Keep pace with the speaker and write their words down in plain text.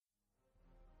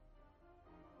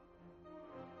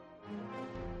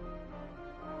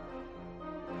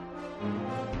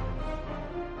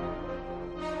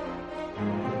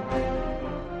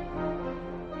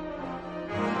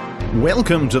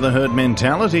Welcome to The Herd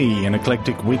Mentality, an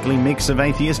eclectic weekly mix of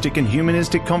atheistic and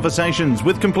humanistic conversations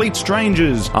with complete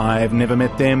strangers. I've never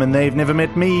met them and they've never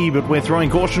met me, but we're throwing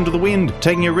caution to the wind,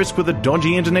 taking a risk with a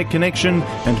dodgy internet connection,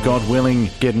 and God willing,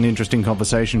 get an interesting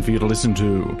conversation for you to listen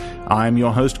to. I'm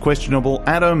your host, Questionable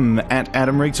Adam, at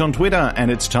Adam Reeks on Twitter, and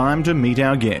it's time to meet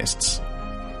our guests.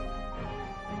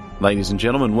 Ladies and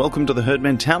gentlemen, welcome to The Herd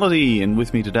Mentality, and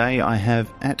with me today I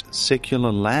have at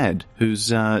Secular Lad,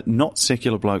 who's not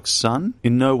Secular Bloke's son,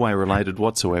 in no way related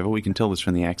whatsoever. We can tell this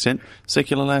from the accent.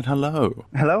 Secular Lad, hello.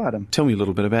 Hello, Adam. Tell me a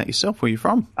little bit about yourself. Where are you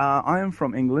from? I am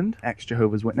from England,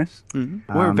 ex-Jehovah's Witness.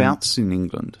 Mm-hmm. Whereabouts in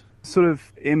England? Sort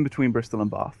of in between Bristol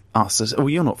and Bath. Oh, so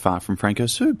you're not far from Franco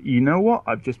Soup. You know what?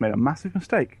 I've just made a massive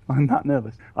mistake. I'm that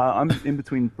nervous. I'm in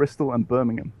between Bristol and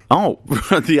Birmingham. Oh,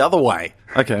 the other way.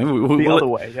 Okay. The other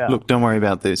way, yeah. Look, don't worry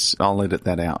about this. I'll edit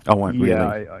that out. I won't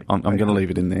really. I'm going to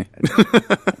leave it in there.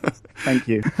 Thank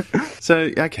you. So,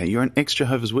 okay, you're an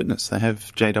ex-Jehovah's Witness. They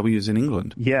have JWs in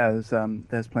England. Yeah,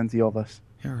 there's plenty of us.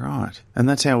 Yeah, right. And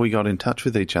that's how we got in touch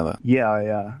with each other.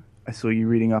 Yeah, I saw you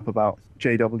reading up about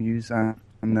JWs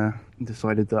and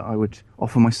decided that I would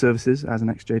offer my services as an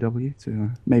ex-JW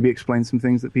to maybe explain some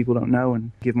things that people don't know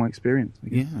and give my experience.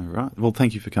 Yeah, right. Well,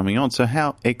 thank you for coming on. So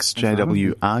how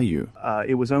ex-JW are you?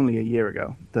 It was only a year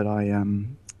ago that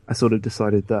I sort of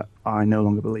decided that I no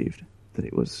longer believed that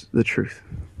it was the truth.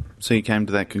 So you came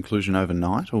to that conclusion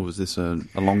overnight, or was this a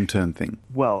long-term thing?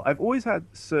 Well, I've always had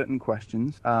certain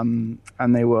questions, and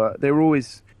they were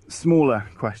always smaller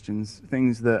questions,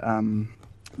 things that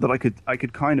I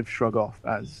could kind of shrug off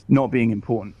as not being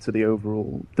important to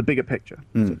the bigger picture,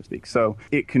 so to speak. So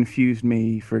it confused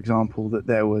me, for example, that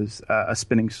there was a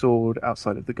spinning sword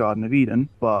outside of the Garden of Eden,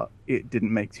 but it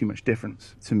didn't make too much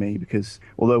difference to me because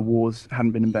although wars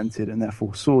hadn't been invented and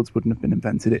therefore swords wouldn't have been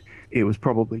invented, it was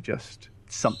probably just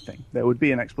something. There would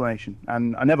be an explanation,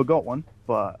 and I never got one,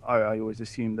 but I always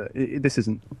assumed that this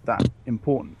isn't that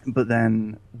important. But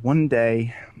then one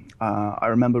day, I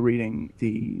remember reading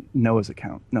the Noah's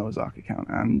Ark account,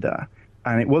 and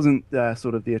it wasn't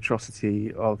sort of the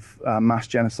atrocity of mass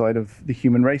genocide of the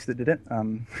human race that did it.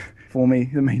 For me,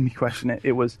 that made me question it.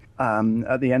 It was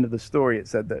at the end of the story, it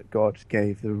said that God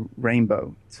gave the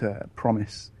rainbow to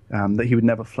promise that He would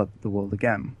never flood the world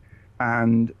again,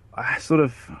 and I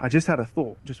just had a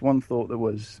thought, just one thought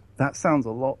that sounds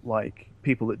a lot like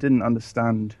people that didn't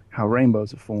understand how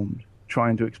rainbows are formed,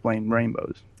 trying to explain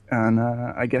rainbows. And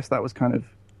I guess that was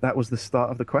the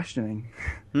start of the questioning.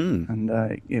 And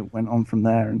it went on from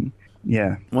there. And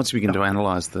yeah. Once you begin to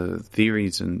analyze the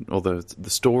theories or the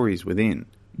stories within,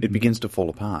 it begins to fall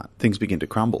apart. Things begin to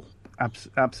crumble.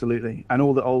 Absolutely. And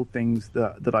all the old things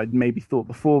that I'd maybe thought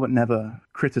before but never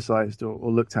criticized or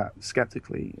looked at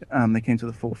skeptically, they came to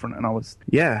the forefront,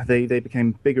 and they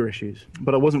became bigger issues.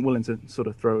 But I wasn't willing to sort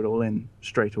of throw it all in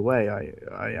straight away.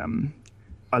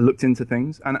 I looked into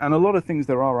things, and a lot of things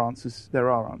there are answers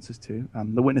to.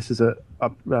 The witnesses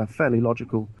are fairly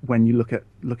logical. When you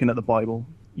looking at the Bible,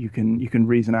 you can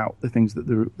reason out the things that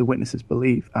the witnesses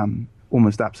believe,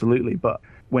 almost absolutely. But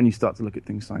when you start to look at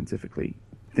things scientifically,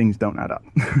 things don't add up.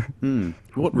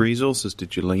 What resources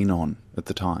did you lean on at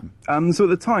the time? So at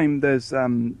the time, there's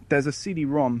a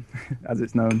CD-ROM, as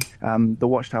it's known, the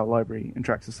Watchtower Library and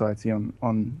Tract Society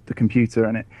on the computer,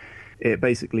 and it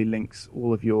basically links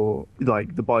all of your,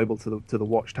 like, the Bible to the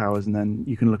Watchtowers, and then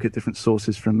you can look at different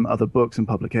sources from other books and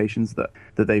publications that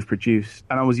they've produced.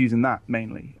 And I was using that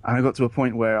mainly. And I got to a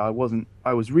point where I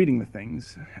was reading the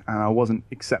things and I wasn't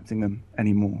accepting them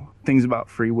anymore. Things about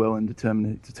free will and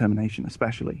determination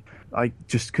especially. I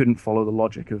just couldn't follow the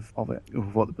logic of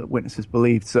what the witnesses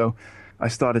believed. So I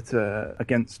started to,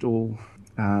 against all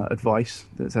advice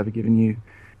that's ever given you,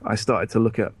 I started to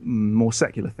look at more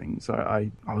secular things.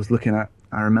 I was looking at,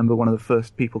 I remember one of the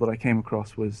first people that I came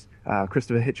across was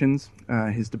Christopher Hitchens,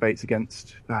 his debates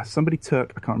against somebody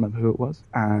Turk, I can't remember who it was,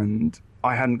 and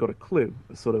I hadn't got a clue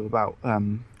sort of about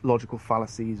logical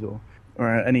fallacies or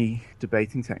any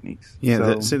debating techniques. Yeah,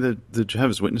 the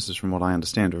Jehovah's Witnesses, from what I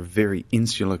understand, are a very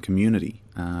insular community.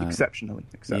 Exceptionally.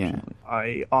 Yeah.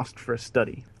 I asked for a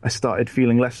study. I started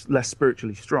feeling less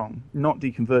spiritually strong, not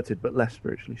deconverted, but less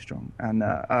spiritually strong. And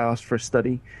I asked for a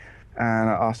study, and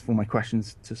I asked for my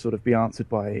questions to sort of be answered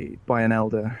by an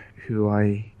elder who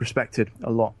I respected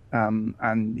a lot.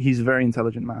 And he's a very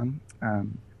intelligent man.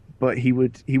 But he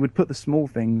would put the small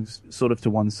things sort of to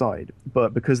one side.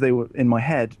 But because they were in my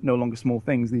head no longer small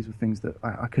things, these were things that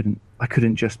I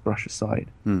couldn't just brush aside.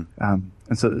 And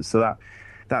so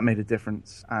that made a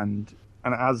difference. And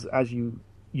as you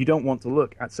you don't want to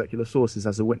look at secular sources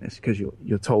as a witness because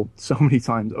you're told so many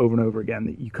times over and over again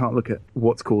that you can't look at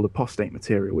what's called apostate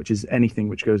material, which is anything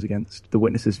which goes against the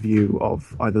witness's view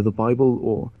of either the Bible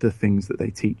or the things that they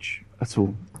teach at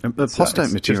all.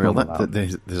 Apostate material,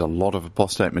 there's a lot of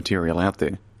apostate material out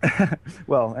there.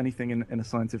 Well, anything in a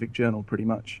scientific journal pretty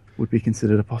much would be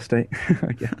considered apostate,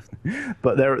 I guess.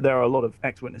 But there are a lot of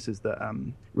ex-witnesses that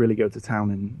really go to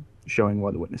town in showing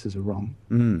why the witnesses are wrong.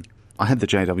 I had the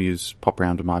JWs pop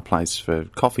round to my place for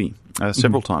coffee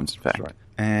several times, in fact. That's right.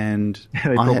 And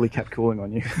they probably kept calling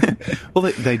on you.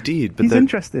 Well, they did. But he's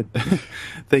interested.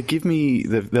 They give me,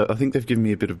 I think they've given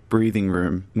me a bit of breathing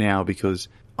room now because,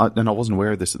 and I wasn't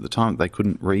aware of this at the time, they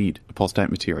couldn't read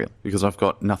apostate material because I've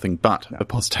got nothing but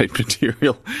apostate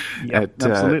material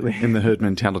absolutely. In the herd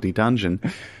mentality dungeon,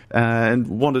 and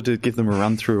wanted to give them a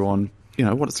run through on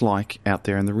what it's like out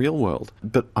there in the real world.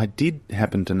 But I did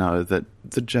happen to know that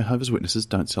the Jehovah's Witnesses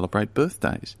don't celebrate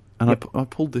birthdays. And I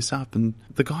pulled this up, and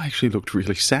the guy actually looked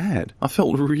really sad. I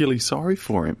felt really sorry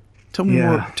for him. Tell me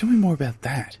more about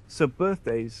that. So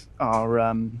birthdays are...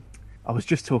 I was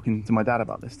just talking to my dad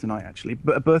about this tonight, actually.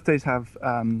 But birthdays have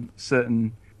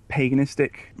certain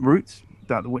paganistic roots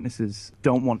that the witnesses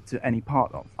don't want any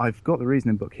part of. I've got the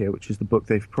reasoning book here, which is the book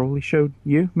they've probably showed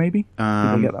you, maybe?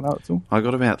 Did they get that out at all? I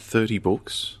got about 30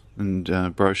 books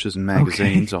and brochures and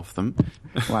magazines off them.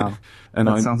 Wow. And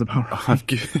that sounds about right.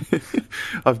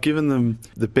 I've given them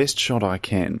the best shot I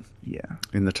can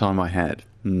in the time I had.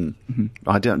 Mm-hmm.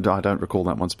 I don't recall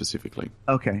that one specifically.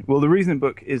 Okay. Well, the reasoning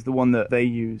book is the one that they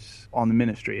use on the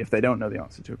ministry if they don't know the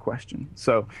answer to a question.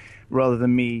 So rather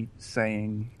than me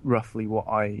saying roughly what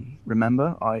I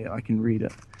remember, I can read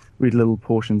little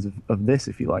portions of this,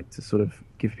 if you like, to sort of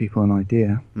give people an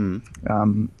idea.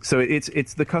 So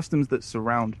it's the customs that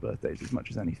surround birthdays as much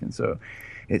as anything. So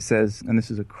it says, and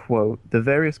this is a quote, "The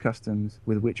various customs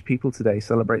with which people today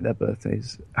celebrate their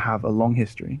birthdays have a long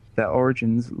history. Their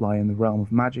origins lie in the realm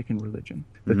of magic and religion.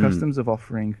 The customs of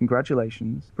offering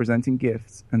congratulations, presenting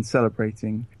gifts, and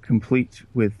celebrating, complete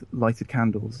with lighted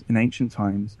candles, in ancient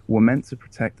times, were meant to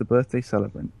protect the birthday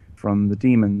celebrant from the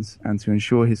demons and to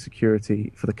ensure his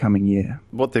security for the coming year."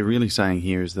 What they're really saying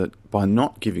here is that by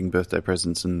not giving birthday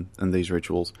presents and these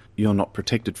rituals, you're not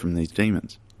protected from these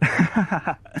demons.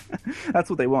 That's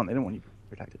what they want. They don't want you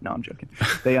protected. No, I'm joking.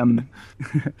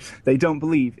 They don't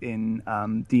believe in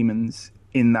demons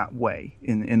in that way,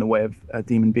 in the way of a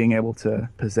demon being able to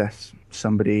possess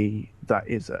somebody that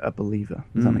is a believer.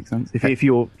 Does that make sense? If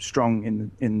you're strong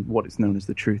in what is known as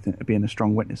the truth, and being a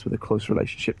strong witness with a close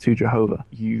relationship to Jehovah,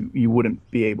 you wouldn't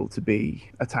be able to be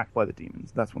attacked by the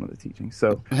demons. That's one of the teachings.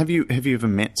 So, have you ever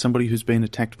met somebody who's been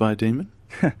attacked by a demon?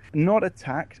 Not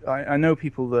attacked. I know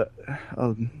people that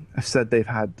have said they've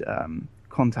had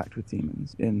contact with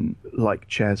demons in, like,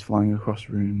 chairs flying across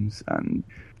rooms and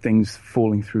things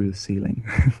falling through the ceiling,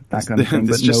 that kind of thing.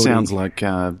 This just sounds like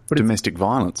domestic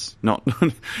violence, not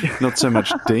so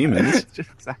much demons.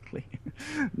 Exactly.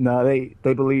 No,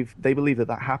 they believe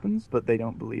that happens, but they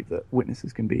don't believe that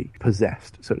witnesses can be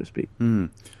possessed, so to speak.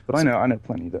 But I know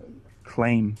plenty that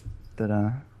claim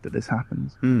that this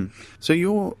happens. So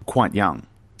you're quite young.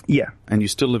 Yeah. And you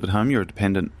still live at home. You're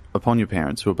dependent upon your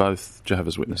parents, who are both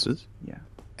Jehovah's Witnesses. Yeah.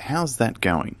 How's that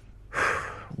going?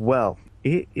 Well,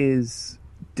 it is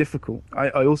difficult. I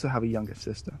also have a younger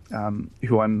sister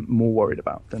who I'm more worried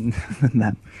about than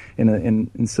them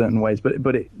in certain ways. But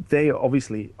they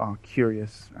obviously are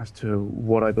curious as to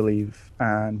what I believe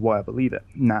and why I believe it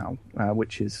now,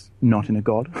 which is not in a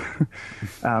God.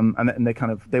 And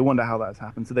they wonder how that has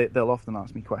happened. So they'll often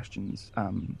ask me questions.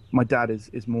 My dad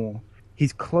is more...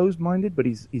 He's closed-minded, but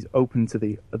he's open to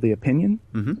the opinion.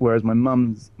 Whereas my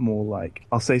mum's more like,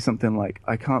 I'll say something like,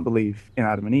 I can't believe in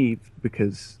Adam and Eve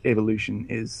because evolution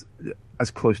is as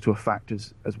close to a fact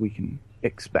as we can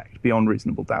expect, beyond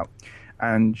reasonable doubt.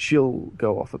 And she'll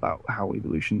go off about how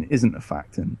evolution isn't a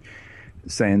fact and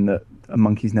saying that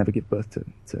monkeys never give birth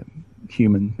to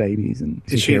human babies. And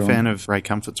is she a fan of Ray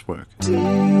Comfort's work?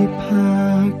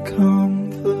 Deeper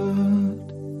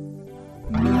comfort,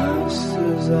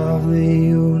 masters of the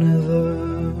universe.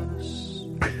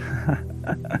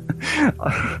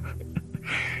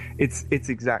 It's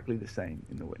exactly the same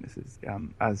in the Witnesses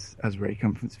as Ray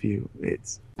Comfort's view.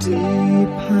 It's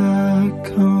deeper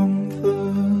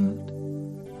comfort,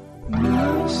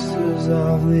 masters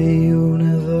of the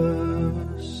universe.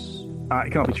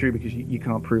 It can't be true because you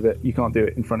can't prove it. You can't do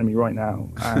it in front of me right now,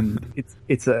 and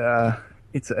it's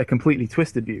a completely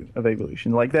twisted view of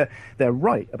evolution. Like they're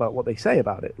right about what they say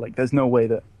about it. Like there's no way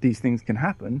that these things can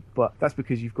happen, but that's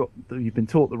because you've been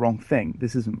taught the wrong thing.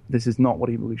 This is not what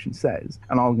evolution says,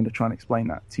 and I'm going to try and explain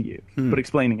that to you. But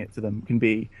explaining it to them can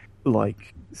be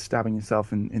like stabbing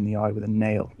yourself in the eye with a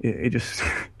nail. It just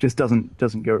just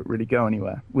doesn't really go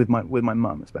anywhere with my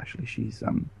mum, especially. She's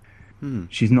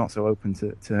not so open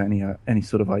to any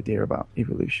sort of idea about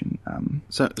evolution.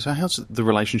 So how's the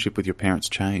relationship with your parents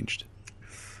changed?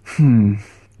 In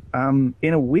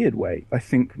a weird way, I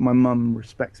think my mum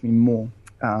respects me more.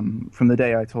 From the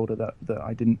day I told her that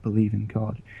I didn't believe in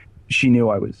God, she knew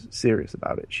I was serious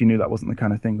about it. She knew that wasn't the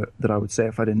kind of thing that I would say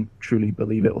if I didn't truly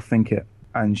believe it or think it.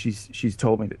 And she's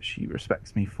told me that she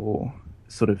respects me for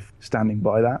sort of standing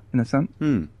by that, in a sense,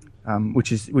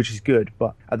 which is good.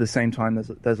 But at the same time,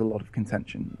 there's a lot of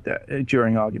contention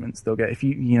during arguments. They'll get, if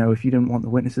you didn't want the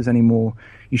witnesses anymore,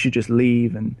 you should just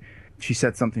leave. And she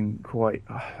said something quite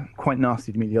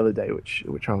nasty to me the other day, which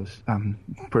I was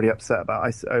pretty upset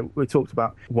about. We talked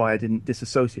about why I didn't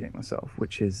disassociate myself,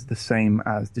 which is the same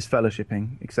as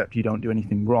disfellowshipping, except you don't do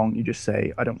anything wrong. You just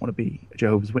say, I don't want to be a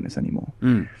Jehovah's Witness anymore.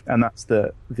 And that's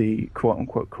the quote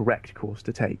unquote correct course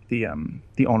to take, the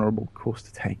honourable course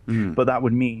to take. But that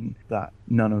would mean that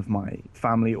none of my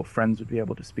family or friends would be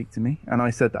able to speak to me. And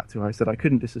I said that to her. I said I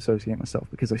couldn't disassociate myself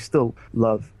because I still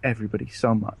love everybody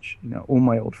so much. All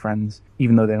my old friends,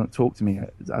 even though they don't talk to me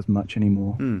as much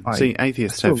anymore. See,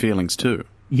 atheists have feelings too.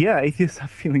 Yeah, atheists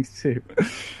have feelings too.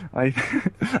 I'm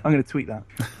going to tweet that.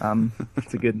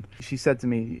 It's a good. She said to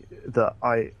me that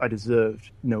I deserved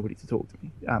nobody to talk to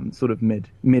me. Sort of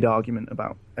mid argument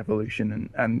about evolution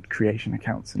and creation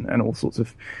accounts and all sorts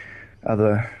of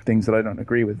other things that I don't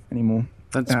agree with anymore.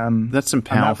 That's some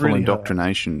powerful really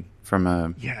indoctrination from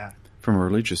a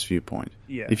religious viewpoint.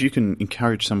 Yeah. If you can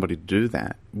encourage somebody to do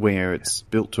that, where it's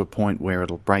built to a point where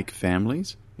it'll break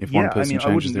families, if one person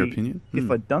changes their opinion.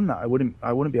 If I'd done that, I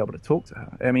wouldn't be able to talk to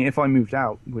her. I mean, if I moved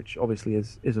out, which obviously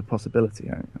is a possibility,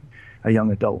 a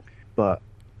young adult, but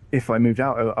if I moved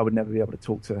out, I would never be able to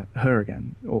talk to her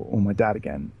again, or my dad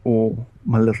again, or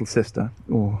my little sister,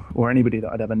 or anybody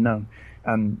that I'd ever known.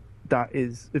 And that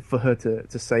is, for her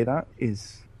to say that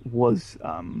was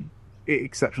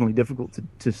exceptionally difficult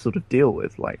to sort of deal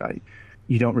with. Like,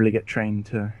 you don't really get trained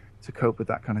to cope with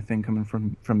that kind of thing coming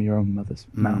from your own mother's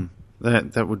mouth.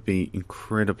 That would be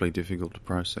incredibly difficult to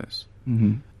process.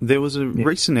 There was a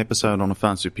recent episode on a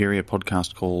Far Superior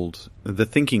podcast called The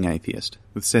Thinking Atheist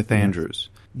with Seth Andrews,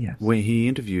 where he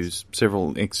interviews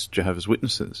several ex-Jehovah's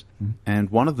Witnesses, and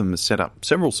one of them has set up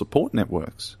several support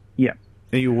networks. Yeah.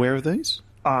 Are you aware of these?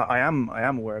 I am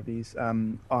aware of these.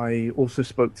 I also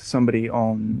spoke to somebody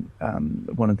on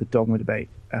one of the Dogma Debate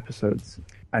episodes,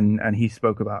 and he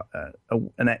spoke about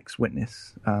an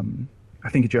ex-witness, I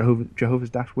think a Jehovah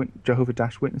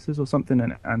Witnesses or something,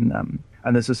 and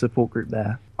there's a support group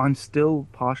there. I'm still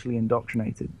partially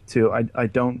indoctrinated too. I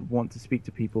don't want to speak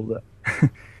to people that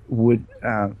would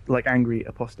like angry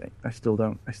apostate. I still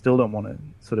don't want to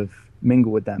sort of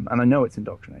mingle with them, and I know it's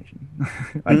indoctrination.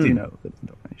 I do know that it's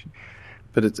indoctrination.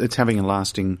 But it's having a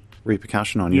lasting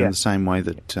repercussion on you in the same way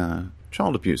that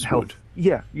child abuse would.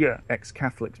 Yeah.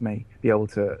 Ex-Catholics may be able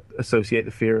to associate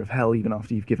the fear of hell even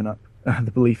after you've given up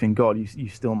the belief in God. You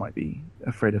still might be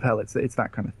afraid of hell. It's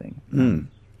that kind of thing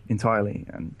entirely.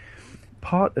 And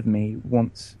part of me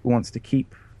wants to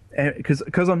keep,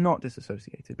 because I'm not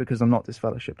disassociated, because I'm not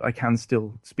disfellowshipped, I can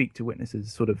still speak to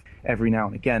witnesses sort of every now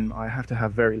and again. I have to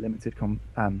have very limited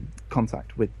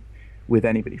contact with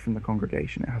anybody from the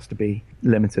congregation. It has to be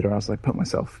limited, or else I put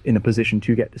myself in a position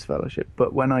to get disfellowship.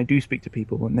 But when I do speak to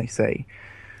people and they say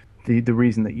the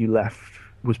reason that you left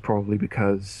was probably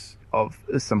because of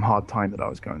some hard time that I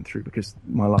was going through, because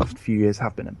my last few years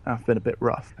have been a bit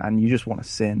rough, and you just want to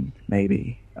sin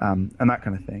maybe, and that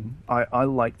kind of thing. I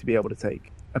like to be able to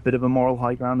take a bit of a moral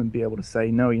high ground and be able to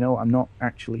say, no, I'm not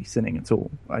actually sinning at all.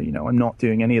 I'm not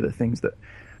doing any of the things that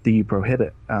you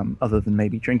prohibit, other than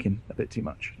maybe drinking a bit too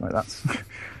much. Like that's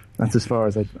as far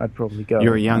as I'd probably go.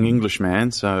 You're a young English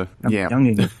man, so yeah. Young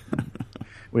English.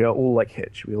 We are all like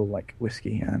Hitch. We all like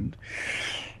whiskey and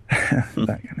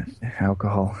that kind of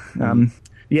alcohol.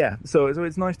 So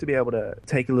it's nice to be able to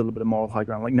take a little bit of moral high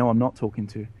ground. Like, no, I'm not talking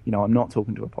to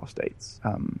apostates,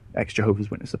 ex-Jehovah's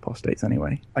Witness apostates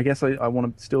anyway. I guess I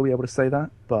want to still be able to say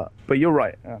that, but you're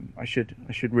right. I should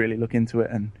really look into it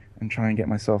and try and get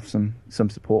myself some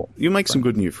support. You'll make some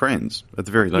good new friends, at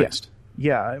the very least.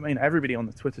 Yeah, I mean, everybody on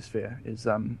the Twitter sphere is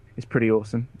pretty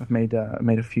awesome. I've made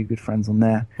a few good friends on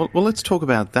there. Well, let's talk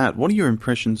about that. What are your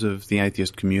impressions of the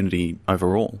atheist community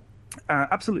overall?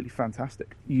 Absolutely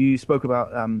fantastic. You spoke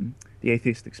about the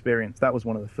atheist experience. That was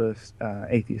one of the first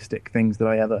atheistic things that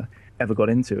I ever got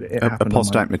into. It happened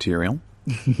apostate material.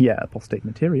 Yeah, apostate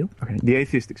material. Okay. The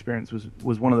atheist experience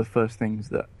was one of the first things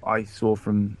that I saw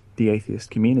from the atheist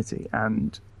community,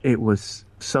 and it was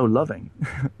so loving.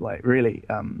 Like really,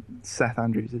 Seth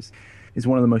Andrews is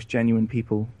one of the most genuine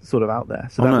people sort of out there.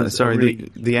 So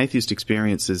the atheist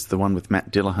experience is the one with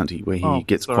Matt Dillahunty where he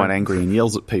gets quite angry and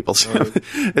yells at people. So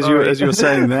as you were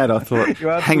saying that, I thought,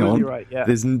 hang on, right, yeah.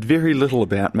 There's very little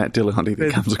about Matt Dillahunty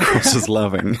that comes across as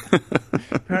loving.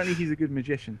 Apparently he's a good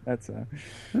magician. That's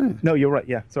No, you're right,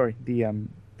 yeah, sorry. The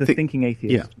Thinking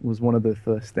Atheist was one of the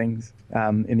first things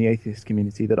in the atheist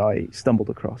community that I stumbled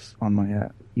across on my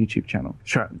YouTube channel,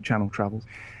 Channel Travels.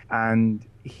 And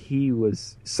he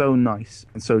was so nice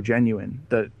and so genuine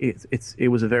that it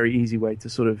was a very easy way to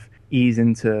sort of ease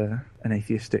into an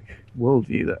atheistic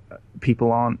worldview that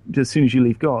people aren't, as soon as you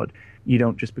leave God, you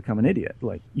don't just become an idiot.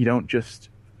 Like, you don't just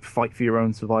fight for your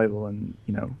own survival and,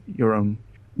 you know, your own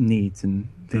needs and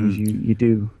things. You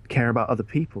do care about other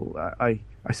people. I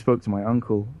spoke to my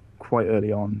uncle quite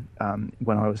early on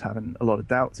when I was having a lot of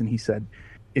doubts, and he said,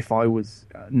 if I was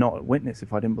not a witness,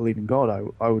 if I didn't believe in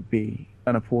God, I would be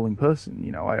an appalling person.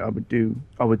 You know, I would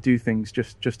do things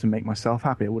just to make myself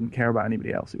happy. I wouldn't care about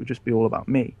anybody else. It would just be all about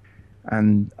me.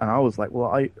 And I was like,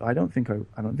 well, I don't think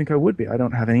I would be. I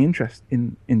don't have any interest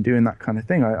in doing that kind of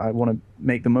thing. I want to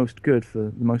make the most good for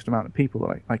the most amount of people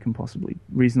that I can possibly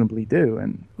reasonably do.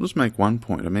 And I'll just make one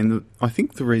point. I mean, I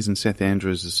think the reason Seth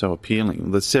Andrews is so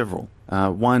appealing, there's several.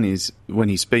 One is when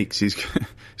he speaks, he's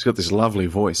got this lovely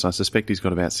voice. I suspect he's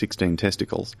got about 16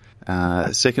 testicles.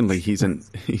 Secondly, he's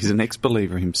an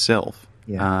ex-believer himself.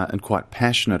 Yeah. And quite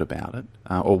passionate about it,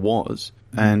 or was,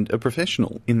 and a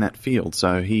professional in that field.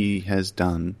 So he has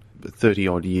done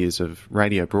 30-odd years of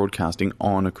radio broadcasting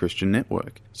on a Christian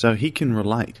network. So he can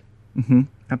relate. Mm-hmm.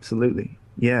 Absolutely.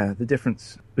 Yeah, the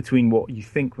difference between what you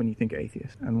think when you think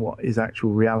atheist and what is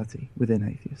actual reality within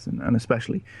atheists. And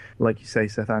especially, like you say,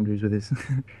 Seth Andrews with his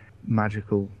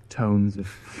magical tones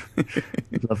of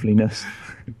loveliness.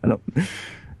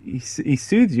 He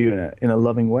soothes you in a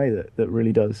loving way that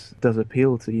really does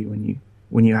appeal to you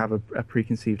when you have a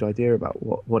preconceived idea about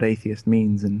what atheist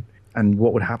means and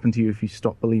what would happen to you if you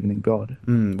stopped believing in God.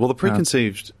 Well, the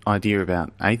preconceived idea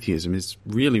about atheism is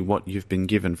really what you've been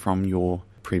given from your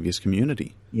previous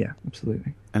community. Yeah,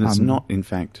 absolutely. And it's not, in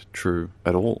fact, true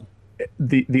at all.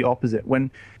 The opposite.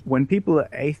 When people are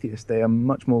atheists, they are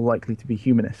much more likely to be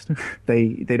humanist.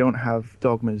 They don't have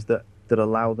dogmas that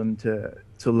allow them to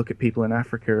look at people in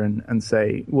Africa and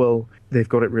say, well, they've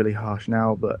got it really harsh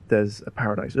now, but there's a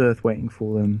paradise earth waiting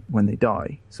for them when they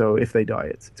die. So if they die,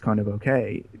 it's kind of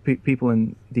okay. People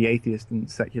in the atheist and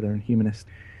secular and humanist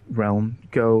realm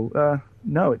go,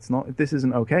 no, it's not. This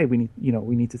isn't okay. We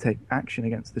need to take action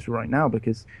against this right now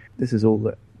because this is all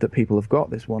that people have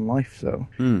got, this one life. So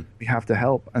we have to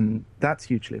help, and that's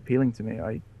hugely appealing to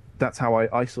me. That's how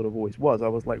I sort of always was. I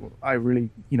was like, I really,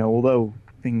 although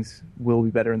things will be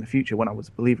better in the future. When I was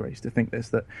a believer, I used to think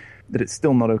that it's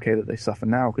still not okay that they suffer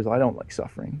now because I don't like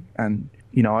suffering. And,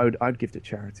 I'd give to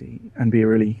charity and be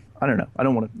really, I don't know. I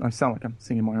don't want to, I sound like I'm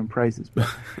singing my own praises, but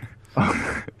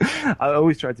I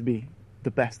always tried to be the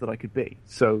best that I could be.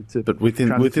 But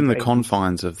within the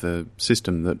confines of the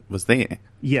system that was there.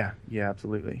 Yeah,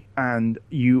 absolutely. And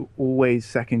you always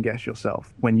second guess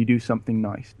yourself when you do something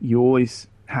nice. You always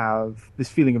have this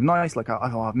feeling of nice, like,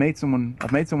 I've made someone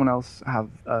else have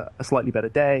a slightly better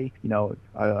day.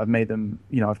 I've made them,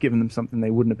 I've given them something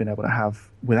they wouldn't have been able to have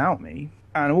without me.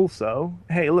 And also,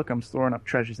 hey, look, I'm storing up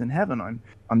treasures in heaven.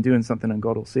 I'm doing something and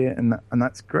God will see it, and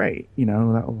that's great.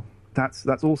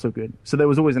 That's also good. So there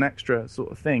was always an extra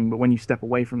sort of thing. But when you step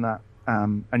away from that,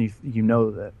 and you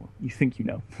know that you think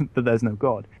that there's no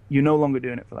God, you're no longer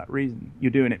doing it for that reason.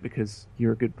 You're doing it because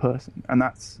you're a good person, and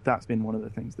that's been one of the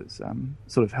things that's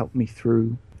sort of helped me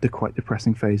through the quite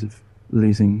depressing phase of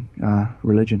losing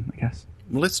religion, I guess.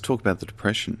 Well, let's talk about the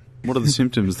depression. What are the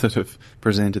symptoms that have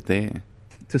presented there?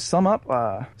 To sum up,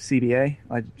 CBA,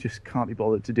 I just can't be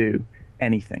bothered to do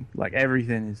anything. Like,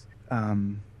 everything is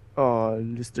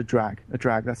just a drag.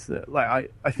 That's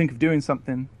I think of doing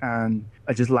something and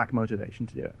I just lack motivation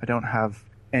to do it. I don't have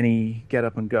any get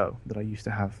up and go that I used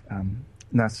to have. And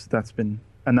that's been,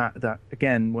 and that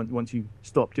again, once you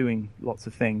stop doing lots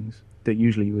of things that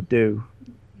usually you would do,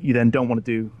 you then don't want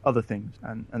to do other things,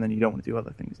 and then you don't want to do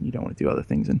other things, and you don't want to do other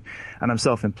things. And I'm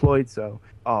self-employed, so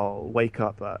I'll wake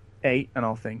up at 8 and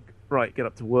I'll think, right, get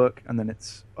up to work, and then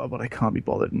it's, but I can't be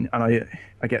bothered, and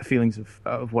I get feelings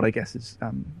of what I guess is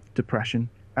depression,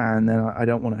 and then I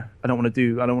don't want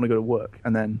to go to work,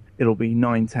 and then it'll be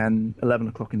 9, 10, 11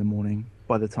 o'clock in the morning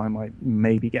by the time I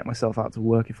maybe get myself out to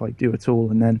work, if I do at all,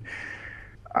 and then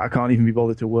I can't even be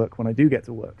bothered to work when I do get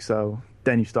to work. So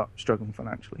then you start struggling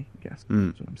financially, I guess.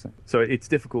 That's what I'm saying. So it's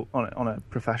difficult on a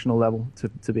professional level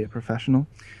to be a professional,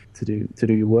 to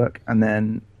do your work, and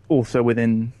then also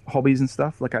within hobbies and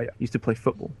stuff. Like I used to play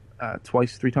football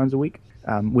twice, 3 times a week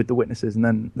with the witnesses, and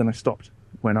then I stopped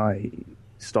when I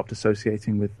stopped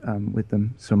associating with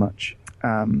them so much.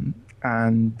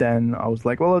 And then I was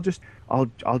like, well,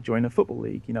 I'll join a football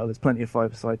league. You know, there's plenty of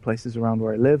five-a-side places around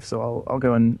where I live, so I'll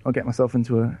go and I'll get myself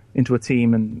into a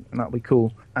team, and that'll be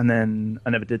cool. And then I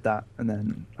never did that, and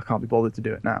then I can't be bothered to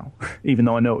do it now, even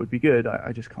though I know it would be good.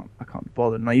 I just can't be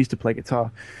bothered. And I used to play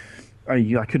guitar.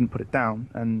 I couldn't put it down,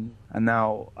 and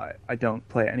now I don't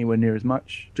play it anywhere near as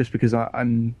much, just because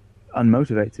I'm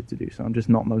unmotivated to do so. I'm just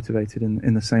not motivated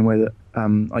in the same way that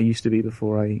I used to be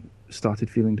before I started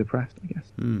feeling depressed, I guess.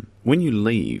 When you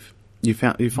leave, you're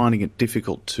finding it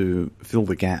difficult to fill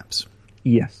the gaps.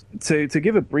 Yes. To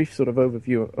give a brief sort of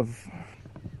overview of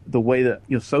the way that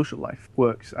your social life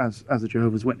works as a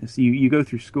Jehovah's Witness, you go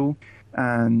through school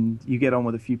and you get on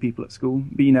with a few people at school,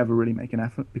 but you never really make an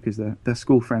effort because they're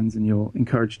school friends, and you're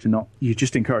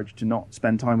just encouraged to not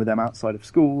spend time with them outside of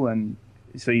school, and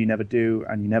so you never do,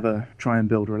 and you never try and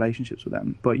build relationships with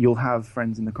them. But you'll have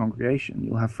friends in the congregation.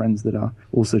 You'll have friends that are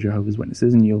also Jehovah's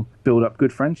Witnesses, and you'll build up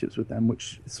good friendships with them,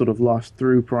 which sort of last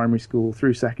through primary school,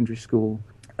 through secondary school,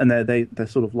 and they're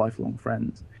sort of lifelong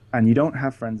friends. And you don't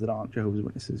have friends that aren't Jehovah's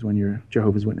Witnesses when you're a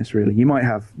Jehovah's Witness, really. You might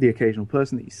have the occasional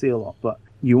person that you see a lot, but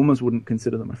you almost wouldn't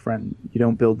consider them a friend. You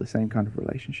don't build the same kind of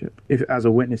relationship. If, as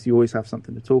a witness, you always have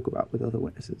something to talk about with other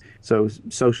witnesses. So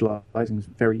socializing is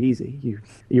very easy.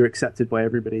 You're accepted by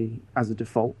everybody as a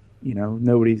default. You know,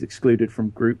 nobody's excluded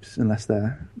from groups unless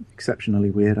they're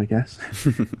exceptionally weird, I guess.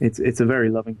 It's a very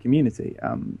loving community.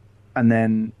 And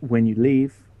then when you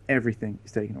leave, everything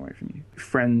is taken away from you.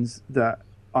 Friends that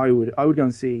I would go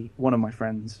and see one of my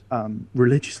friends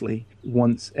religiously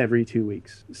once every 2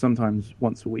 weeks, sometimes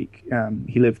once a week.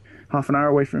 He lived half an hour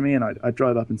away from me, and I'd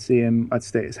drive up and see him. I'd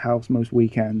stay at his house most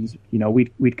weekends. You know,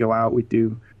 we'd go out, we'd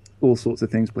do all sorts of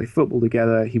things, play football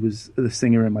together. He was the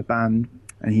singer in my band,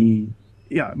 and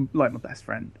like my best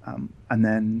friend. And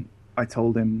then I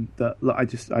told him that, look,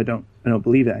 I don't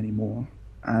believe it anymore.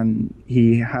 And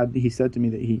he said to me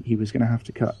that he was going to have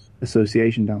to cut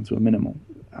association down to a minimal.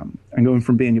 And going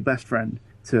from being your best friend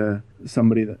to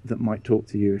somebody that might talk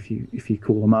to you if you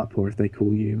call them up, or if they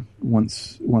call you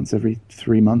once every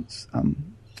 3 months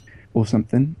or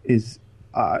something, is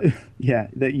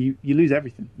that you lose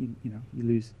everything. You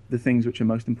lose the things which are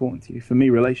most important to you. For me,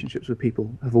 relationships with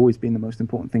people have always been the most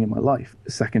important thing in my life,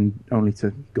 second only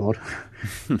to God,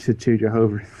 to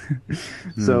Jehovah.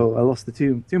 So I lost the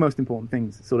two most important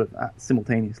things sort of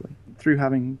simultaneously through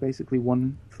having basically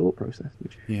one thought process.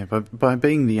 By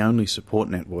being the only support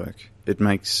network, it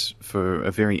makes for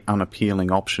a very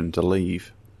unappealing option to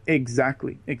leave.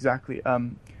 Exactly.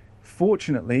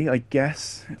 Fortunately, I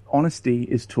guess honesty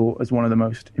is taught as one of the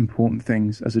most important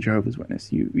things as a Jehovah's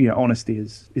Witness. Honesty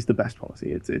is the best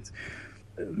policy. It's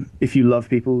if you love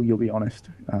people, you'll be honest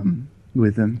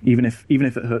with them, even if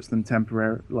it hurts them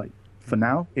temporarily. Like for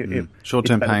now,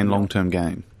 short-term pain, long-term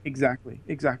gain. Exactly,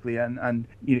 and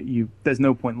you there's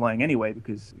no point lying anyway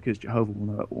because Jehovah will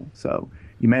know it all. So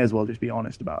you may as well just be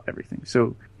honest about everything.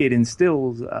 So it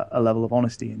instills a level of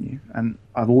honesty in you, and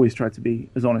I've always tried to be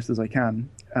as honest as I can,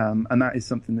 and that is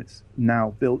something that's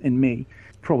now built in me,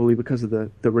 probably because of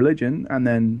the religion. And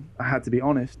then I had to be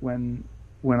honest when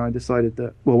I decided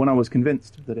that, well, when I was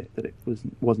convinced that it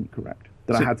wasn't correct,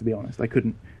 that I had to be honest. I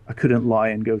couldn't lie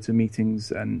and go to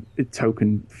meetings and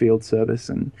token field service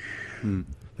and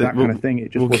that kind of thing.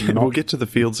 It just wasn't. We'll get to the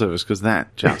field service because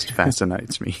that just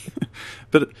fascinates me.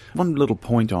 But one little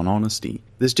point on honesty.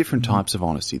 There's different types of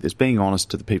honesty. There's being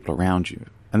honest to the people around you,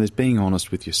 and there's being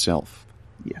honest with yourself.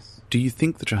 Yes. Do you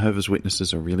think the Jehovah's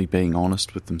Witnesses are really being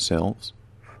honest with themselves?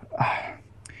 I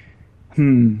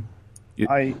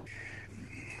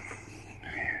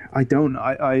don't.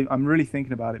 I'm really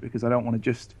thinking about it because I don't want to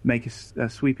just make a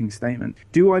sweeping statement.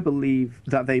 Do I believe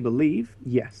that they believe?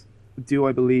 Yes. Do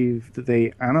I believe that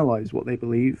they analyze what they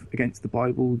believe against the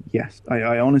Bible? Yes.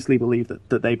 I honestly believe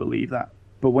that they believe that.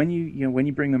 But when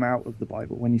you bring them out of the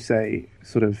Bible, when you say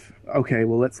sort of, okay,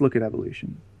 well, let's look at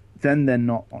evolution, then they're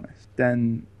not honest.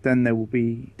 Then they will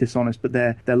be dishonest, but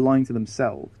they're lying to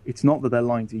themselves. It's not that they're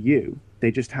lying to you.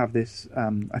 They just have this,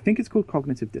 I think it's called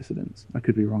cognitive dissonance. I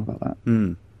could be wrong about that.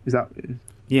 Is that?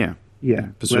 Yeah. Yeah.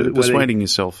 Persuading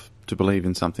yourself to believe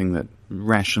in something that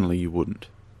rationally you wouldn't.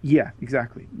 Yeah,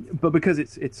 exactly. But because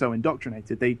it's so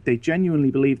indoctrinated, they genuinely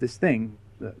believe this thing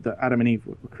that Adam and Eve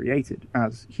were created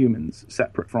as humans,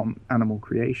 separate from animal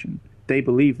creation. They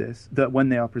believe this, that when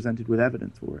they are presented with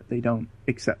evidence for it, they don't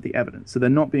accept the evidence. So they're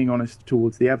not being honest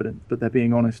towards the evidence, but they're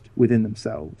being honest within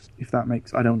themselves.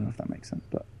 I don't know if that makes sense,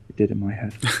 but it did in my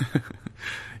head.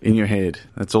 in your head.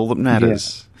 That's all that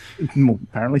matters. Yeah. Well,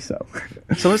 apparently so.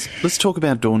 So let's talk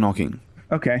about door knocking.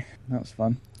 Okay, that was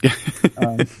fun.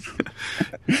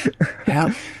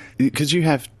 How? Because you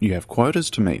have quotas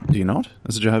to meet, do you not,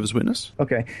 as a Jehovah's Witness?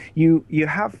 Okay, you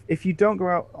have, if you don't go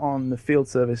out on the field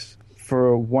service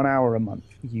for 1 hour a month,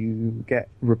 you get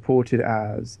reported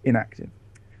as inactive,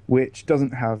 which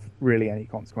doesn't have really any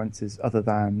consequences other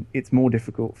than it's more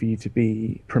difficult for you to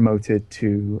be promoted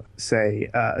to, say,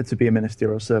 to be a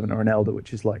ministerial servant or an elder,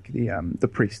 which is like the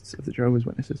priests of the Jehovah's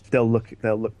Witnesses. They'll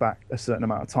look back a certain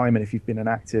amount of time, and if you've been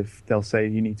inactive, they'll say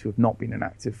you need to have not been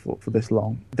inactive for this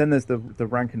long. Then there's the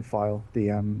rank and file, the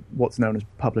what's known as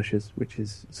publishers, which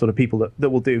is sort of people that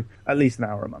will do at least an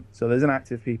hour a month. So there's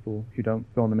inactive people who don't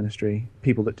go on the ministry,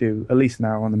 people that do at least an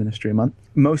hour on the ministry a month.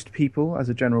 Most people, as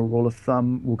a general rule of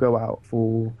thumb, will go out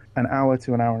for an hour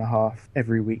to an hour and a half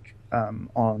every week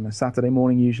on a Saturday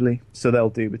morning usually. So they'll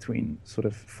do between sort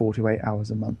of 4 to 8 hours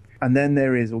a month. And then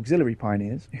there is auxiliary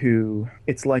pioneers who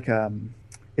it's like a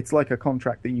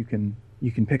contract that you can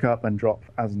pick up and drop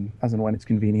as and when it's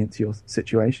convenient to your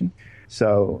situation.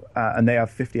 So and they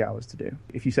have 50 hours to do.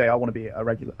 If you say I want to be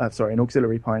an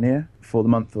auxiliary pioneer for the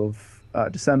month of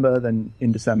December, then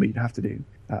in December you'd have to do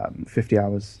 50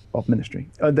 hours of ministry.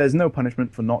 There's no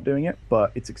punishment for not doing it,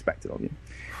 but it's expected of you.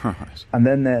 Right. And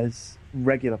then there's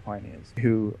regular pioneers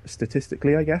who,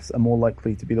 statistically, I guess, are more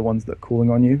likely to be the ones that are calling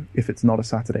on you if it's not a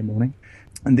Saturday morning.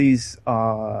 And these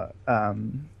are,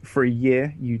 for a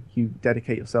year, you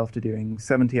dedicate yourself to doing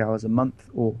 70 hours a month,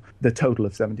 or the total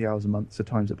of 70 hours a month, so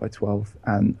times it by 12,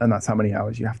 and that's how many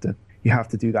hours you have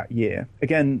to do that year.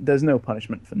 Again, there's no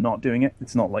punishment for not doing it.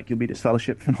 It's not like you'll be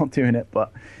disfellowshipped for not doing it,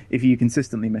 but if you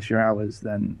consistently miss your hours,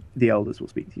 then the elders will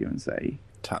speak to you and say,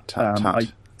 Tut, tut,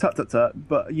 tut. Tut.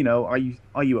 But, are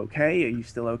you okay? Are you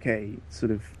still okay,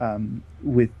 sort of,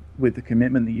 with the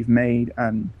commitment that you've made?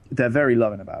 And they're very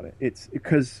loving about it. It's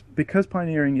because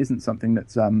pioneering isn't something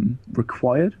that's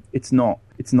required. It's not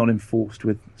enforced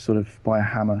with sort of by a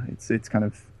hammer. It's kind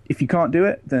of, if you can't do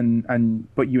it,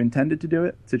 but you intended to do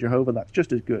it, to Jehovah, that's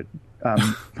just as good.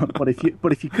 But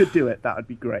if you could do it, that would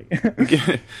be great.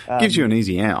 Gives you an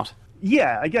easy out.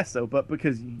 Yeah, I guess so. But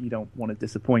because you don't want to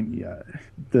disappoint,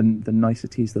 the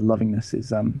niceties, the lovingness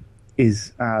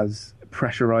is as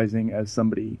pressurizing as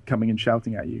somebody coming and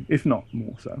shouting at you, if not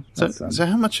more so. So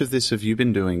how much of this have you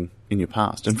been doing in your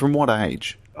past, and from what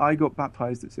age? I got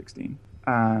baptized at 16,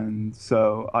 and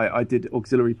so I did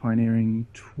auxiliary pioneering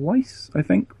twice, I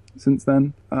think, since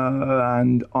then,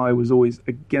 and I was always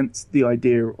against the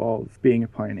idea of being a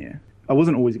pioneer. I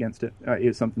wasn't always against it. It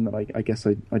was something that I guess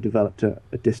I developed a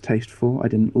distaste for. I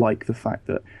didn't like the fact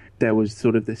that there was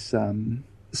sort of this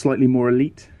slightly more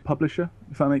elite publisher,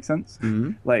 if that makes sense.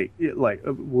 Mm-hmm.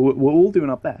 We're all doing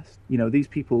our best. These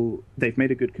people, they've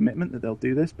made a good commitment that they'll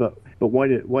do this, but why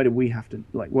do we have to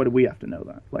know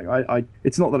that?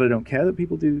 It's not that I don't care that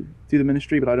people do the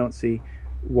ministry, but I don't see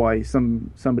why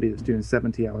somebody that's doing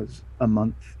 70 hours a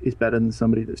month is better than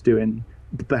somebody that's doing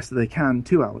the best that they can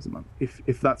 2 hours a month.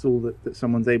 If that's all that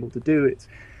someone's able to do, it's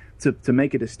to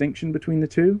make a distinction between the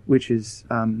two, which is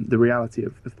the reality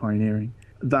of pioneering.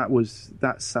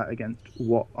 That sat against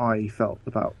what I felt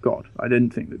about God. I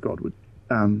didn't think that God would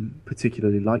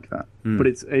particularly like that. But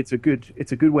it's a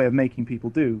good way of making people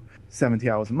do 70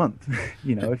 hours a month.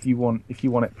 If you want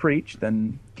it preached,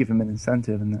 then give them an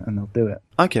incentive and they'll do it.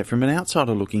 Okay, from an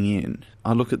outsider looking in,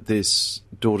 I look at this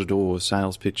door-to-door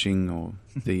sales pitching or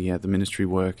the ministry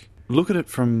work. Look at it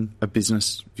from a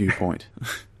business viewpoint.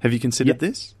 Have you considered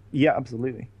this? Yeah,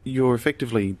 absolutely. You're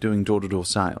effectively doing door-to-door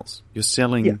sales. You're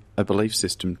selling a belief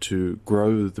system to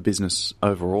grow the business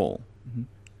overall. Mm-hmm.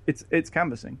 It's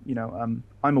canvassing.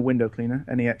 I'm a window cleaner.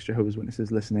 Any ex-Jehovah's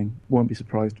Witnesses listening won't be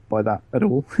surprised by that at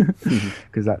all,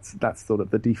 because that's sort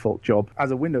of the default job.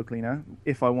 As a window cleaner,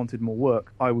 if I wanted more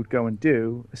work, I would go and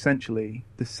do essentially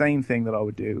the same thing that I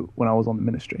would do when I was on the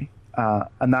ministry.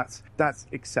 And that's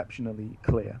exceptionally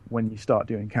clear. When you start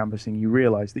doing canvassing, you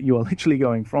realize that you are literally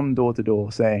going from door to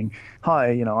door saying,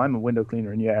 hi, I'm a window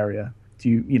cleaner in your area. Do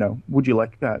you, would you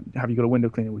like, have you got a window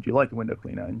cleaner? Would you like a window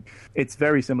cleaner? And it's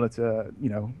very similar to,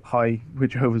 hi, we're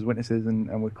Jehovah's Witnesses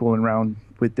and we're calling around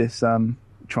with this,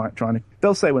 trying to,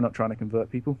 they'll say we're not trying to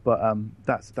convert people, but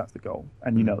that's the goal.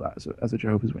 And you know that as a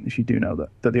Jehovah's Witness, you do know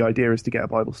that the idea is to get a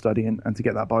Bible study and to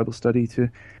get that Bible study to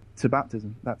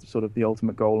baptism. That's sort of the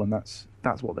ultimate goal, and that's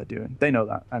what they're doing. They know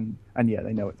that, and yeah,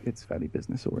 they know it's fairly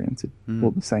business oriented,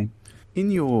 all the same. In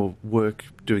your work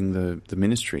doing the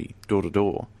ministry door to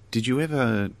door, did you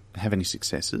ever have any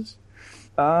successes?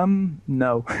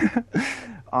 No.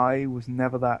 I was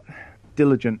never that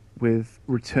diligent with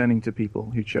returning to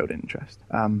people who showed interest.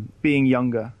 Being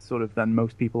younger, sort of, than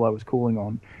most people I was calling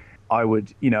on, I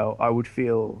would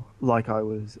feel like I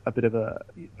was a bit of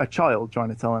a child trying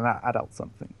to tell an adult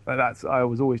something. I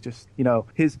was always just,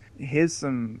 here's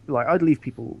some, like, I'd leave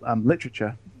people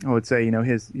literature. I would say,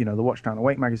 here's, the Watchtower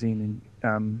Awake magazine,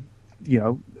 and,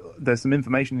 there's some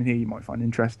information in here you might find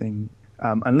interesting,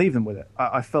 and leave them with it.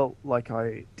 I felt like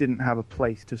I didn't have a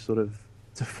place to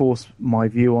to force my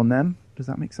view on them. Does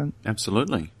that make sense?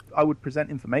 Absolutely. I would present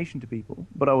information to people,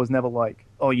 but I was never like,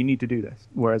 "Oh, you need to do this."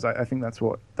 Whereas I think that's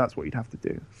what you'd have to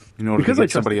do in order to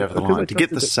get somebody over the line, to get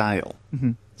the sale.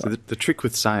 Mm-hmm. So the trick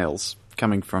with sales,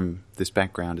 coming from this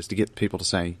background, is to get people to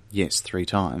say yes 3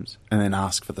 times and then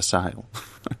ask for the sale.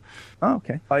 Oh,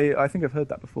 okay. I think I've heard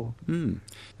that before.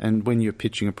 And when you're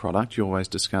pitching a product, you always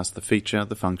discuss the feature,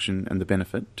 the function, and the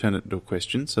benefit. Turn it into a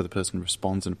question so the person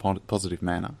responds in a positive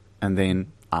manner, and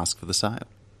then ask for the sale.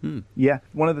 Yeah,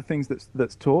 one of the things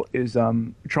that's taught is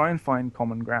try and find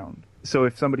common ground. So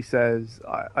if somebody says,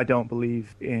 I don't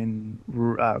believe in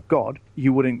God,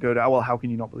 you wouldn't go to, well, how can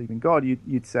you not believe in God?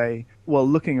 You'd say, well,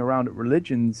 looking around at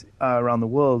religions around the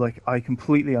world, like, I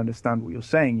completely understand what you're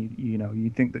saying.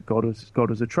 You think that God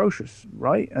was atrocious,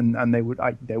 right? And they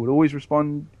would always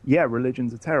respond, yeah,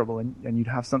 religions are terrible, and you'd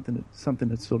have something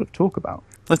to sort of talk about.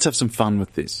 Let's have some fun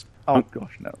with this. Oh,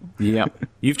 gosh, no. Yeah.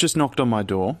 You've just knocked on my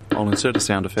door. I'll insert a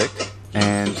sound effect.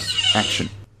 And action.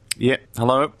 Yeah.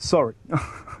 Hello? Sorry.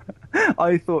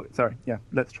 I thought... Sorry. Yeah,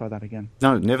 let's try that again.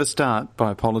 No, never start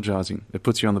by apologising. It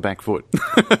puts you on the back foot.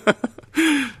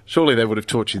 Surely they would have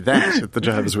taught you that at the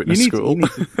Jehovah's Witness school.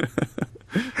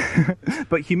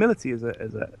 But humility is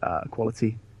a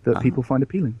quality that people find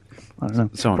appealing. I don't know.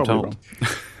 So I'm told.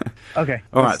 Okay.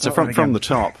 All right, so from the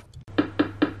top...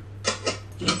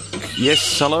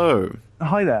 Yes, hello.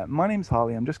 Hi there, my name's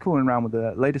Harley. I'm just calling around with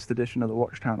the latest edition of the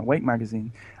Watchtower Awake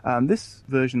magazine. This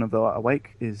version of the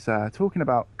Awake is talking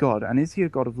about God, and is he a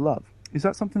God of love? Is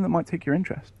that something that might take your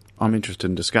interest? I'm interested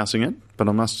in discussing it, but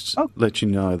I must let you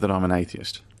know that I'm an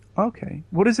atheist. Okay.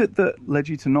 What is it that led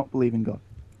you to not believe in God?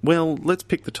 Well, let's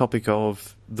pick the topic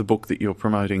of the book that you're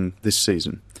promoting this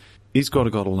season. Is God a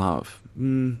God of love?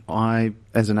 I,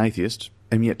 as an atheist,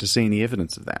 am yet to see any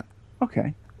evidence of that.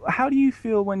 Okay. How do you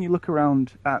feel when you look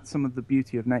around at some of the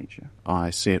beauty of nature? I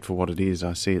see it for what it is.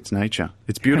 I see its nature.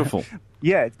 It's beautiful.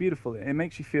 Yeah, it's beautiful. It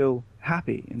makes you feel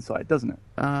happy inside, doesn't it?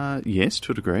 Yes,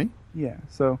 to a degree. Yeah,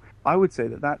 so I would say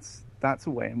that's a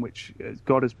way in which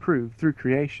God has proved through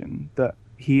creation that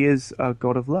he is a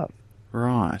God of love.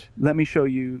 Right. Let me show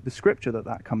you the scripture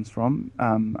that comes from,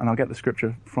 and I'll get the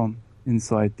scripture from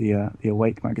inside the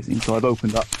Awake magazine. So I've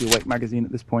opened up the Awake magazine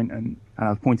at this point, and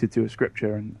I've pointed to a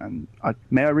scripture, and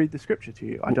may I read the scripture to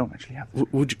you? I don't actually have the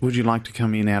scripture. Would you like to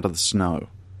come in out of the snow?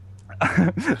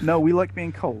 No, we like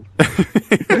being cold.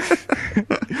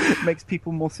 It makes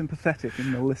people more sympathetic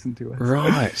and they'll listen to us.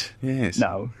 Right, yes.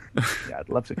 No. Yeah, I'd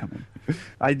love to come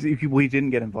in. We didn't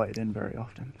get invited in very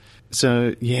often.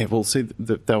 So, yeah, well, see,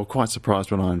 they were quite surprised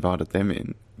when I invited them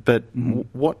in. But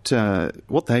what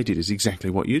they did is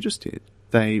exactly what you just did.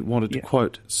 They wanted to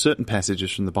quote certain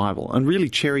passages from the Bible and really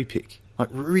cherry pick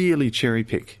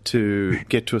to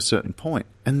get to a certain point.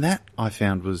 And that, I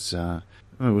found, was, when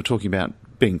we were talking about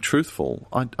being truthful,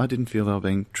 I didn't feel they were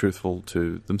being truthful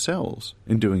to themselves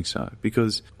in doing so.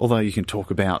 Because although you can talk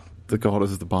about the God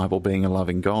of the Bible being a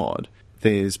loving God,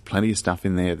 there's plenty of stuff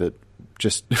in there that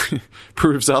just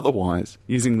proves otherwise,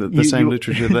 using the same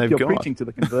literature they've got. You're preaching to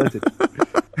the converted.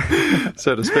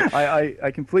 So to speak.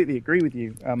 I completely agree with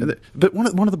you. But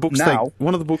one of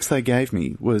the books they gave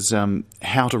me was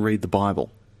How to Read the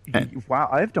Bible. Wow,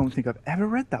 I don't think I've ever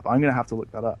read that, but I'm going to have to look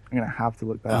that up. I've never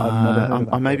heard of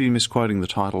that. I may be misquoting the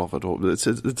title of it, or it's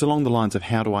along the lines of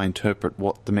how do I interpret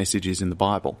what the message is in the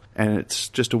Bible, and it's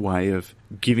just a way of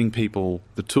giving people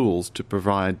the tools to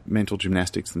provide mental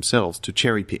gymnastics themselves to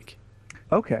cherry pick.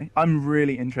 Okay, I'm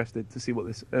really interested to see what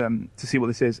this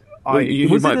is. Well,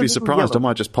 you might be surprised. I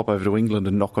might just pop over to England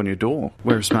and knock on your door,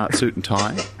 wear a smart suit and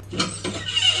tie,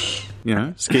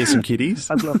 scare some kiddies.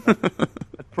 I'd love that.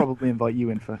 I'd probably invite you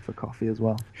in for coffee as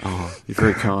well. Oh, you're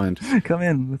very kind. Come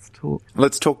in, let's talk.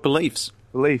 Let's talk beliefs.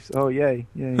 Beliefs. Oh, yay.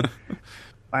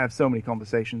 I have so many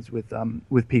conversations with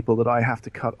people that I have to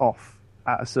cut off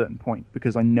at a certain point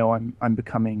because I know I'm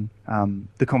becoming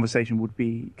the conversation would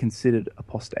be considered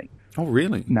apostate. Oh,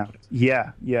 really? Now,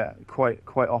 yeah, quite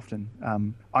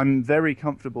often. I'm very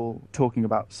comfortable talking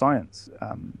about science,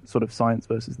 sort of science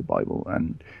versus the Bible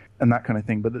and that kind of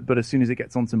thing. But as soon as it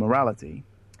gets onto morality,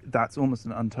 that's almost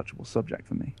an untouchable subject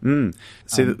for me.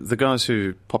 See, the guys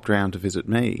who popped around to visit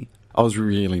me, I was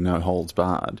really no holds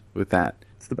barred with that.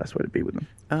 it's the best way to be with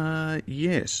them.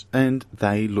 Yes, and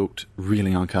they looked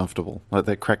really uncomfortable. Like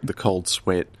they cracked the cold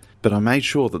sweat. But I made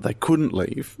sure that they couldn't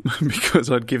leave because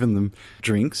I'd given them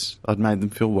drinks. I'd made them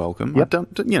feel welcome. Yep.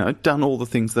 I'd done all the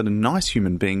things that a nice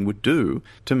human being would do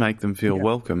to make them feel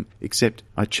welcome, except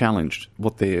I challenged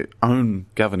what their own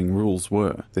governing rules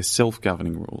were, their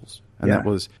self-governing rules. And that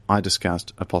was, I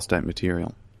discussed apostate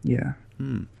material. Yeah.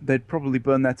 They'd probably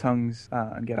burn their tongues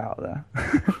and get out of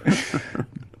there.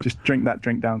 Just drink that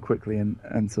drink down quickly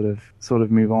and sort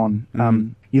of move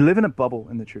on. You live in a bubble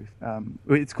in the truth.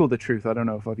 It's called the truth. I don't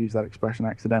know if I've used that expression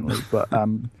accidentally, but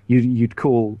you'd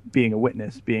call being a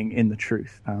witness being in the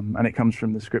truth. And it comes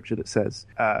from the scripture that says,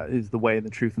 is the way,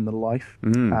 the truth, and the life.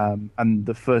 And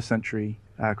the first century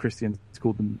Christians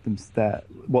called them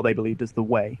what they believed as the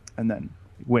way. And then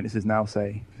witnesses now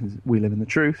say, we live in the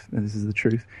truth, and this is the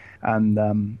truth.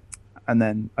 And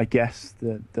then I guess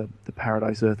the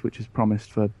paradise earth, which is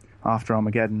promised for after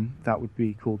Armageddon, that would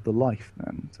be called the life.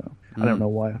 And so I don't know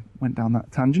why I went down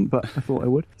that tangent, but I thought I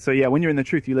would. So yeah, when you're in the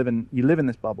truth, you live in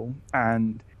this bubble,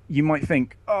 and you might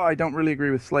think, oh, I don't really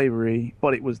agree with slavery,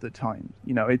 but it was the time.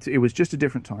 It was just a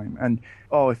different time. And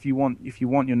if you want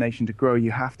your nation to grow,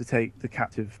 you have to take the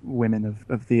captive women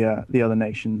of the other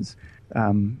nations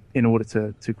in order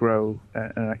to grow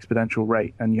at an exponential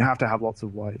rate, and you have to have lots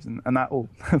of wives, and that all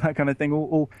that kind of thing.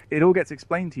 It all gets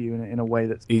explained to you in a way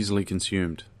that's easily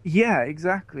consumed. Yeah,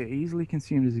 exactly. Easily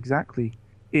consumed is exactly.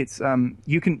 It's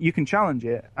you can challenge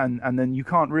it, and then you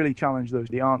can't really challenge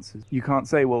the answers. You can't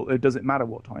say, well, it doesn't matter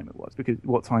what time it was, because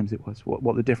what times it was,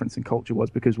 what the difference in culture was,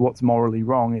 because what's morally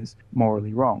wrong is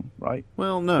morally wrong, right?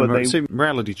 Well, no,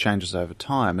 morality changes over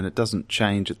time, and it doesn't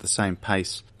change at the same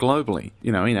pace globally.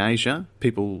 In Asia,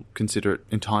 people consider it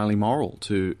entirely moral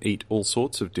to eat all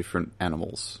sorts of different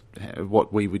animals,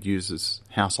 what we would use as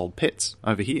household pets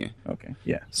over here. Okay,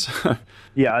 yeah. So,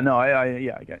 yeah, no, I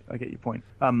get your point.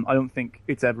 I don't think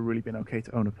it's ever really been okay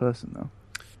to own a person, though.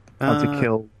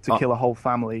 To kill a whole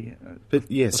family.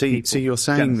 But yeah, see, you're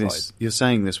saying genocide. this. You're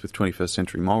saying this with 21st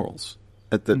century morals.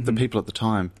 The people at the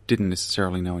time didn't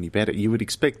necessarily know any better. You would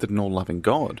expect that an all-loving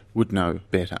God would know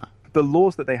better. The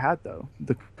laws that they had, though,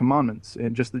 the commandments,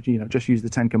 and just use the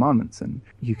 10 Commandments, and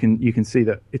you can see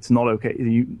that it's not okay.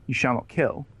 You shall not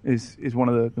kill is one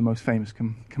of the most famous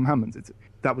commandments.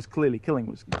 Killing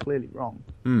was clearly wrong.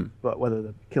 But whether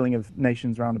the killing of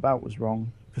nations round about was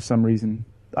wrong for some reason,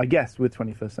 I guess with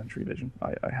 21st century vision,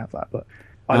 I have that, but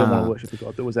I don't want to worship a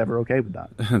God that was ever okay with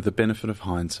that. The benefit of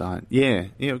hindsight. Yeah,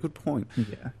 good point.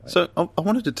 Yeah. So I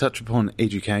wanted to touch upon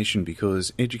education,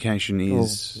 because education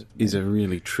is a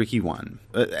really tricky one.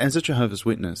 As a Jehovah's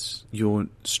Witness, you're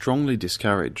strongly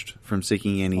discouraged from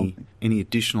seeking any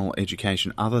additional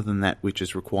education other than that which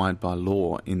is required by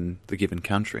law in the given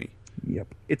country.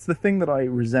 Yep. It's the thing that I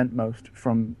resent most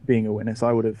from being a witness.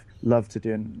 I would have loved to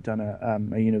done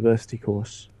a university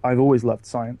course. I've always loved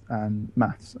science and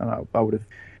maths, and I would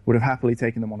have happily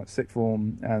taken them on at sixth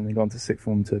form and then gone to sixth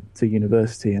form to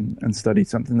university and studied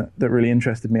something that really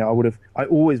interested me. I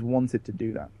always wanted to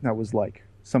do that. That was like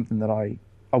something that I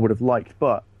would have liked,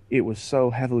 but it was so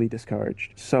heavily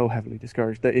discouraged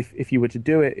that if you were to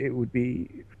do it, it would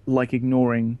be like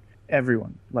ignoring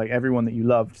everyone that you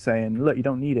loved, saying, look, you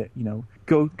don't need it,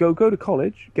 go to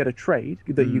college, get a trade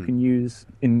that you can use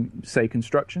in, say,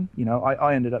 construction.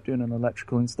 I ended up doing an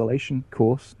electrical installation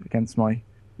course against my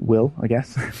will, I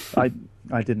guess.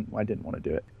 I didn't want to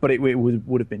do it, but it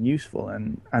would have been useful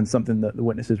and something that the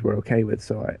witnesses were okay with,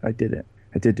 so I did it.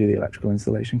 I did do the electrical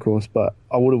installation course, but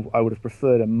I would have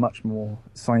preferred a much more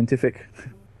scientific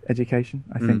education.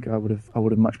 I think I would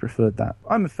have much preferred that.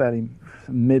 I'm a fairly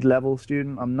mid-level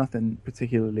student. I'm nothing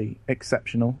particularly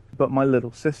exceptional, but my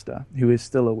little sister, who is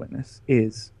still a witness,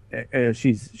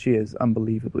 she is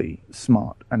unbelievably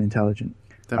smart and intelligent.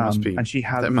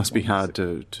 That must be hard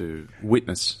to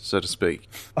witness, so to speak.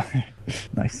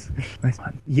 Nice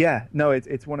man. Yeah, no,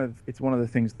 it's one of the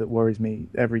things that worries me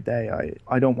every day.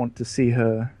 I don't want to see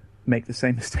her make the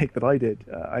same mistake that I did.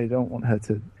 I don't want her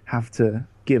to have to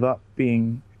give up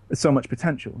being so much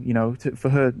potential. For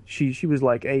her, she was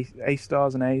like A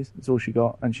stars and A's. That's all she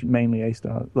got, and she mainly A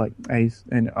stars, like A's.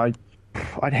 And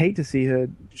I'd hate to see her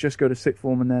just go to sixth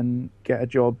form and then get a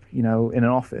job, in an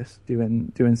office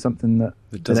doing something that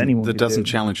doesn't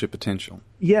challenge her potential.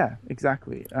 Yeah,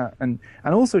 exactly. And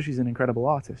also she's an incredible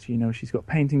artist. She's got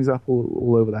paintings up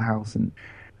all over the house, and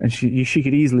And she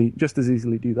could easily, just as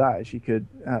easily do that as she could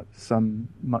have some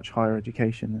much higher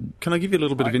education. And Can I give you a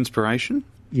little bit of inspiration?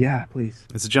 yeah, please.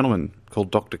 There's a gentleman called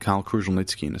Dr. Karl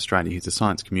Kruzelnitsky in Australia. He's a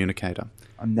science communicator.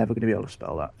 I'm never going to be able to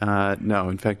spell that. No,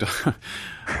 in fact,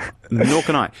 nor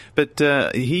can I. But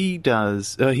he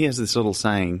has this little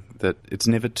saying that it's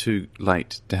never too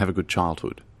late to have a good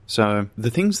childhood. So the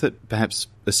things that perhaps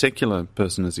a secular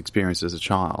person has experienced as a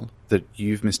child that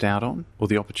you've missed out on, or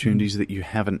the opportunities that you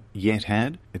haven't yet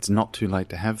had, it's not too late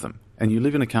to have them. And you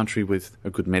live in a country with a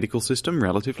good medical system,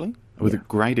 relatively, with a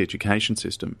great education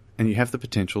system, and you have the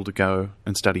potential to go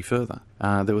and study further.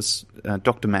 There was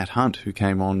Dr. Matt Hunt, who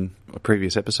came on a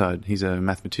previous episode. He's a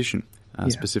mathematician,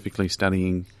 specifically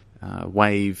studying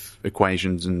wave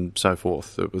equations and so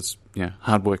forth. It was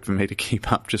hard work for me to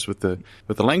keep up just with the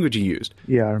language he used.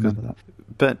 Yeah, I remember that.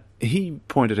 But he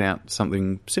pointed out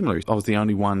something similar. I was the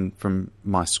only one from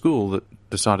my school that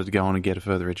decided to go on and get a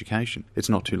further education. It's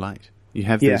not too late. You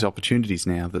have these opportunities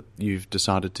now that you've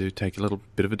decided to take a little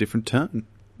bit of a different turn.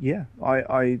 Yeah,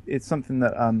 it's something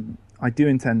that I do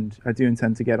intend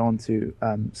to get on to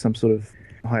some sort of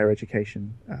higher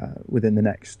education within the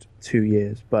next 2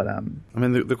 years. But I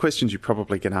mean, the questions you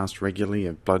probably get asked regularly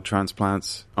are blood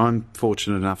transplants. I'm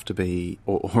fortunate enough to be,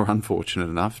 or unfortunate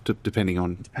enough, depending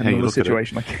on how you look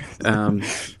situation, at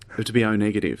it, to be O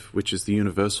negative, which is the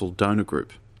universal donor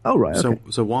group. Oh, right. Okay.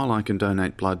 So while I can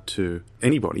donate blood to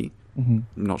anybody, I'm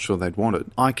not sure they'd want it,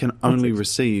 I can only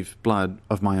receive blood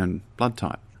of my own blood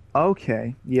type.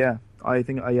 Okay, yeah. I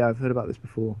think, I've heard about this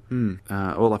before.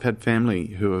 Well, I've had family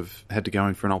who have had to go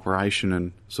in for an operation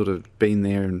and sort of been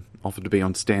there and offered to be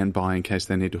on standby in case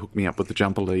they need to hook me up with the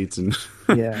jumper leads and,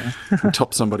 and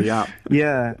top somebody up.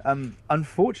 Yeah,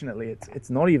 unfortunately, it's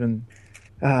not even,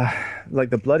 like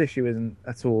the blood issue isn't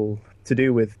at all to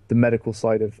do with the medical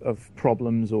side of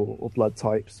problems or blood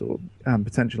types or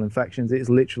potential infections. It is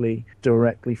literally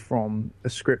directly from a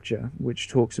scripture which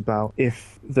talks about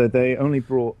if they only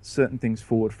brought certain things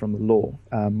forward from the law,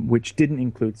 which didn't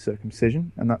include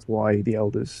circumcision, and that's why the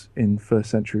elders in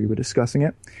first century were discussing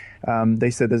it.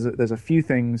 They said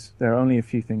there are only a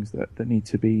few things that need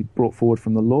to be brought forward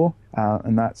from the law,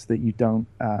 and that's that you don't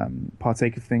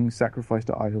partake of things sacrificed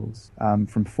to idols,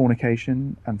 from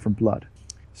fornication and from blood.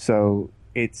 So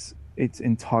it's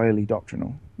entirely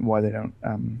doctrinal why they don't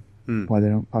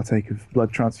partake of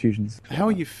blood transfusions. How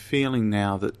are you feeling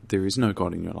now that there is no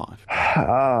God in your life?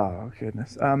 Oh,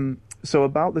 goodness. So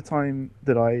about the time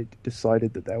that I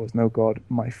decided that there was no God,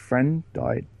 my friend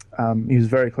died. He was a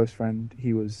very close friend.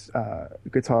 He was a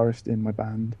guitarist in my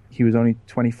band. He was only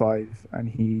 25 and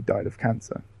he died of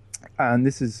cancer. And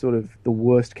this is sort of the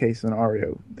worst case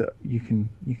scenario that you can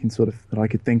that I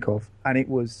could think of. And it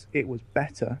was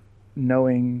better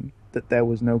knowing that there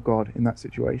was no God in that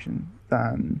situation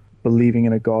than believing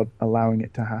in a God allowing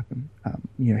it to happen.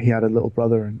 He had a little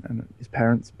brother and his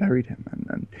parents buried him,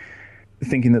 and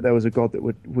thinking that there was a God that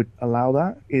would allow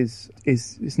that is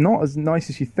not as nice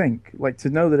as you think. Like, to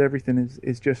know that everything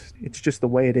is just the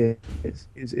way it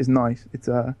is nice.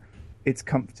 It's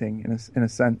comforting in a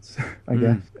sense, I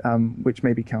guess, which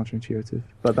may be counterintuitive,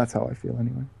 but that's how I feel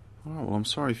anyway. Oh, well, I'm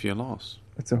sorry for your loss.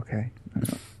 It's okay.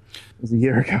 It was a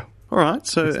year ago. All right,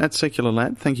 so at Secular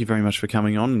Lad, thank you very much for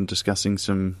coming on and discussing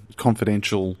some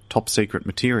confidential, top-secret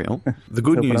material. The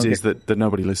good news is that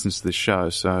nobody listens to this show,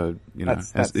 so,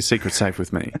 the secret's safe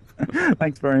with me.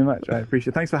 Thanks very much. I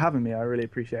appreciate it. Thanks for having me. I really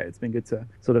appreciate it. It's been good to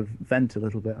sort of vent a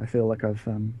little bit. I feel like I've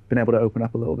been able to open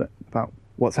up a little bit about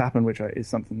what's happened, which is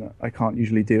something that I can't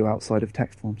usually do outside of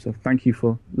text form. So thank you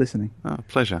for listening. Oh,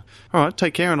 pleasure. All right,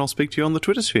 take care, and I'll speak to you on the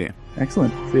Twitter sphere.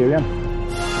 Excellent. See you again.